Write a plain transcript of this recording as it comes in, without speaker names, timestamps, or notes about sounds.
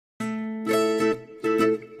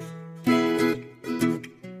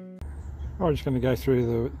I'm just going to go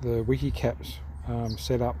through the Wikicamps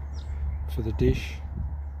setup for the dish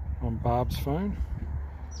on Barb's phone.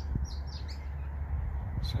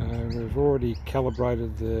 So we've already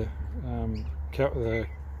calibrated the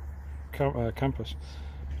compass.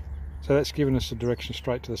 So that's given us the direction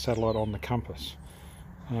straight to the satellite on the compass,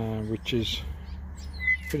 which is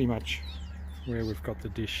pretty much where we've got the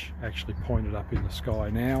dish actually pointed up in the sky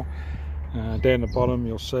now. Down the bottom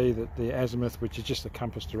you'll see that the azimuth, which is just the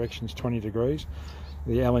compass direction, is 20 degrees.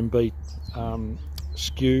 The LMB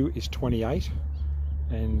skew is 28,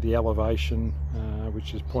 and the elevation,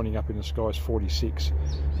 which is pointing up in the sky, is 46.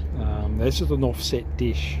 This is an offset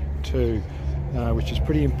dish too, which is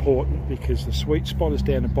pretty important because the sweet spot is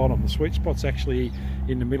down the bottom. The sweet spot's actually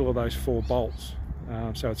in the middle of those 4 bolts.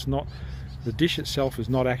 So it's not, the dish itself is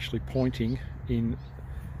not actually pointing in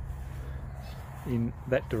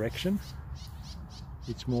that direction.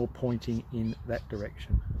 It's more pointing in that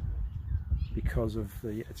direction because of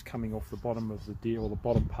it's coming off the bottom of the dish, or the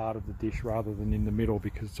bottom part of the dish, rather than in the middle,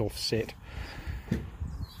 because it's offset.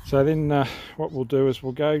 So then what we'll do is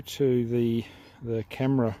we'll go to the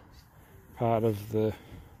camera part of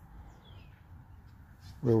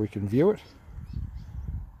where we can view it,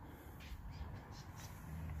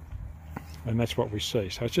 and that's what we see.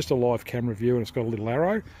 So it's just a live camera view, and it's got a little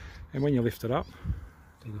arrow, and when you lift it up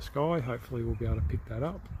to the sky, hopefully we'll be able to pick that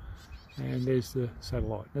up, and there's the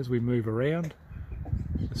satellite. As we move around,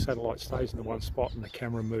 the satellite stays in the one spot and the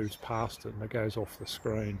camera moves past it and it goes off the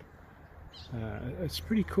screen. It's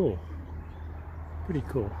pretty cool, pretty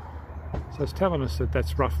cool. So it's telling us that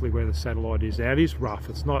that's roughly where the satellite is. Now it is rough,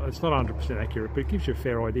 it's not 100% accurate, but it gives you a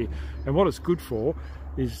fair idea. And what it's good for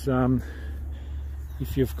is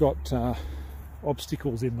if you've got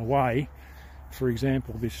obstacles in the way, for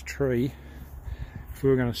example this tree, if we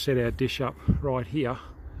were going to set our dish up right here,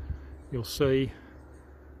 you'll see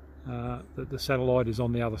that the satellite is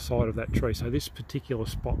on the other side of that tree, so this particular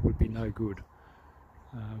spot would be no good.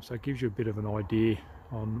 So it gives you a bit of an idea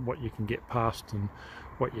on what you can get past and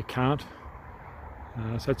what you can't.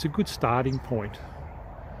 So it's a good starting point.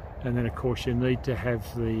 And then of course you need to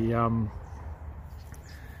have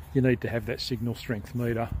that signal strength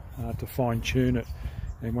meter to fine tune it.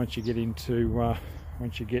 And once you get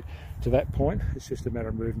to that point, it's just a matter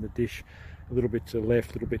of moving the dish a little bit to the left,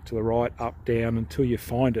 a little bit to the right, up, down, until you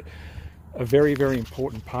find it. A very, very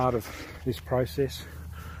important part of this process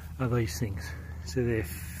are these things. So they're,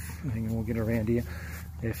 hang on, we'll get around here.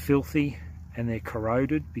 They're filthy and they're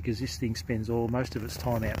corroded because this thing spends most of its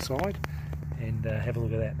time outside. And have a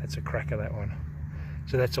look at that, that's a cracker, that one.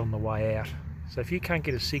 So that's on the way out. So if you can't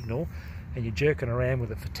get a signal and you're jerking around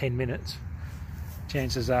with it for 10 minutes,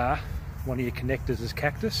 chances are one of your connectors is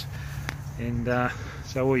cactus, and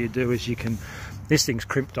so all you do is this thing's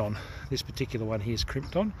crimped on. This particular one here is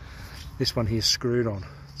crimped on. This one here is screwed on.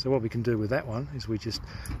 So what we can do with that one is we just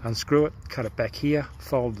unscrew it, cut it back here,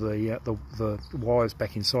 fold the wires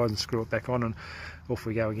back inside and screw it back on, and off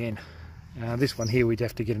we go again. This one here we'd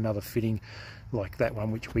have to get another fitting like that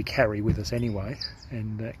one, which we carry with us anyway,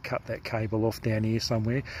 and cut that cable off down here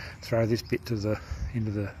somewhere, throw this bit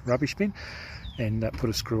into the rubbish bin, and put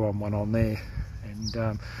a screw-on one on there. And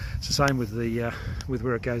it's the same with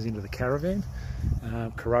where it goes into the caravan.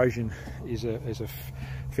 Corrosion is a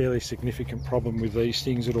fairly significant problem with these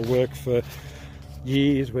things. It'll work for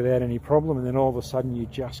years without any problem, and then all of a sudden you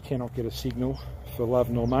just cannot get a signal for love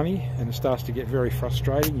nor money, and it starts to get very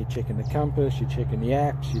frustrating. You're checking the compass, you're checking the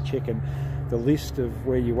apps, you're checking the list of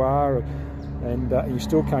where you are, and you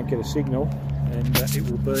still can't get a signal, and it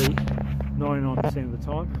will be 99% of the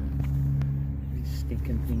time these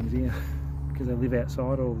stinking things here, because they live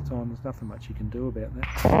outside all the time. There's nothing much you can do about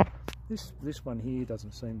that. This one here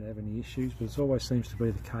doesn't seem to have any issues, but it always seems to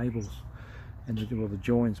be the cables and the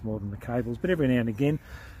joins more than the cables. But every now and again,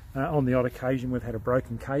 on the odd occasion, we've had a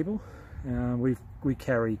broken cable. We've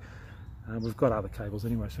got other cables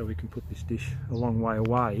anyway, so we can put this dish a long way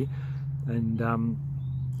away, and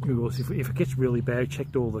if it gets really bad,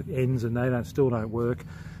 checked all the ends and they still don't work,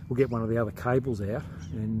 we'll get one of the other cables out,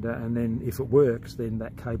 and then if it works, then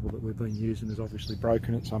that cable that we've been using is obviously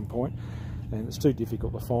broken at some point, and it's too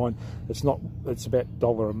difficult to find. It's about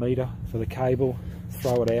 $1 a metre for the cable.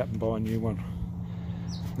 Throw it out and buy a new one.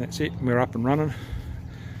 That's it, we're up and running,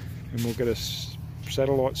 and we'll get a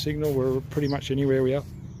satellite signal. We're pretty much anywhere we are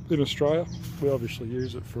in Australia. We obviously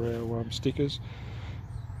use it for our stickers.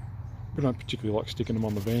 We don't particularly like sticking them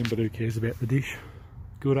on the van, but who cares about the dish?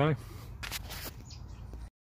 Good, eh?